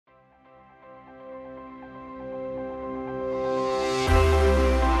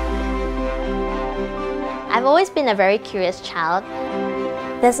I've always been a very curious child.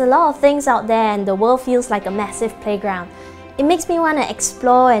 There's a lot of things out there and the world feels like a massive playground. It makes me want to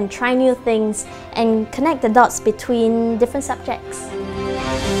explore and try new things and connect the dots between different subjects.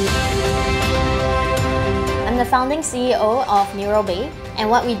 I'm the founding CEO of NeuralBay, and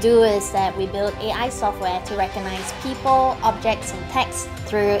what we do is that we build AI software to recognize people, objects and text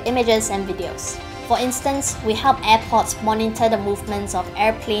through images and videos. For instance, we help airports monitor the movements of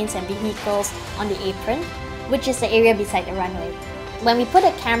airplanes and vehicles on the apron, which is the area beside the runway. When we put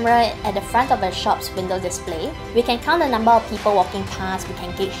a camera at the front of a shop's window display, we can count the number of people walking past, we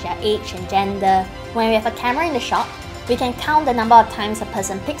can gauge their age and gender. When we have a camera in the shop, we can count the number of times a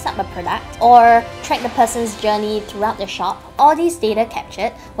person picks up a product or track the person's journey throughout the shop. All these data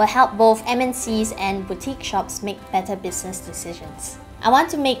captured will help both MNCs and boutique shops make better business decisions. I want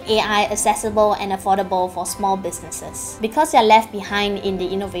to make AI accessible and affordable for small businesses because they're left behind in the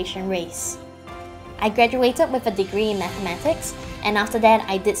innovation race. I graduated with a degree in mathematics, and after that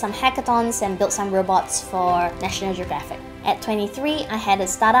I did some hackathons and built some robots for National Geographic. At 23, I had a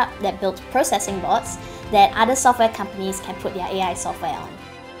startup that built processing boards that other software companies can put their AI software on.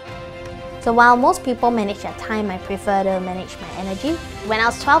 So while most people manage their time, I prefer to manage my energy. When I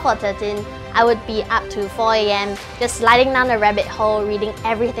was 12 or 13, I would be up to 4 AM just sliding down the rabbit hole, reading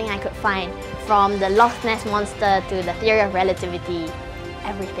everything I could find, from the Loch Ness Monster to the theory of relativity,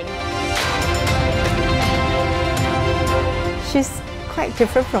 everything. She's quite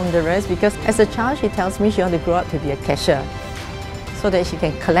different from the rest because as a child she tells me she wants to grow up to be a cashier so that she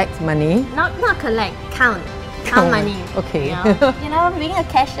can collect money. Not collect, count money. Okay. You know, being a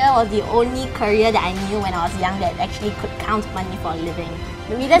cashier was the only career that I knew when I was young that actually could count money for a living.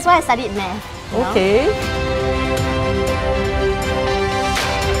 Maybe that's why I studied math. Okay.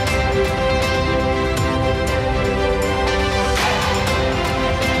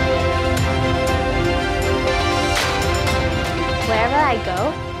 Wherever I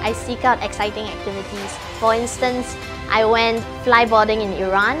go, I seek out exciting activities. For instance, I went flyboarding in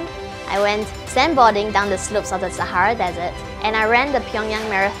Iran, I went sandboarding down the slopes of the Sahara Desert, and I ran the Pyongyang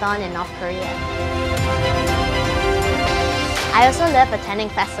Marathon in North Korea. I also love attending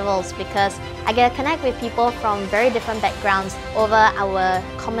festivals because I get to connect with people from very different backgrounds over our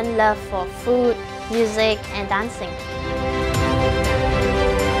common love for food, music, and dancing.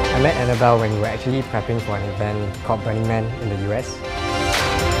 I met Annabelle when we were actually prepping for an event called Burning Man in the US.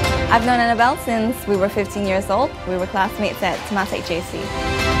 I've known Annabelle since we were 15 years old. We were classmates at Temasek JC.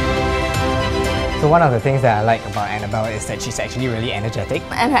 So one of the things that I like about Annabelle is that she's actually really energetic.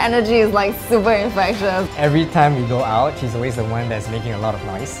 And her energy is like super infectious. Every time we go out, she's always the one that's making a lot of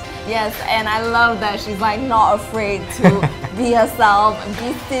noise. Yes, and I love that she's like not afraid to be herself,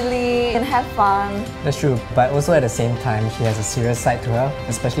 be silly and have fun. That's true, but also at the same time, she has a serious side to her,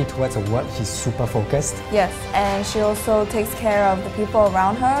 especially towards her work. She's super focused. Yes, and she also takes care of the people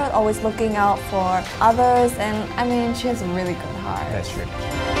around her, always looking out for others, and I mean, she has a really good heart. That's true.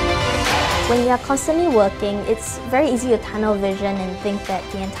 When you are constantly working, it's very easy to tunnel vision and think that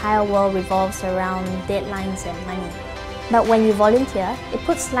the entire world revolves around deadlines and money. But when you volunteer, it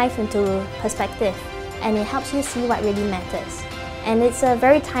puts life into perspective and it helps you see what really matters. And it's a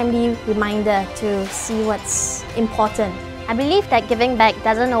very timely reminder to see what's important. I believe that giving back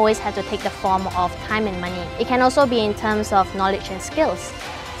doesn't always have to take the form of time and money. It can also be in terms of knowledge and skills.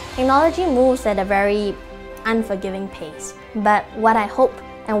 Technology moves at a very unforgiving pace, but what I hope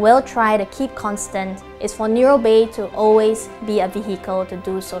and will try to keep constant is for NeuralBay to always be a vehicle to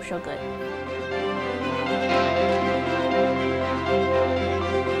do social good.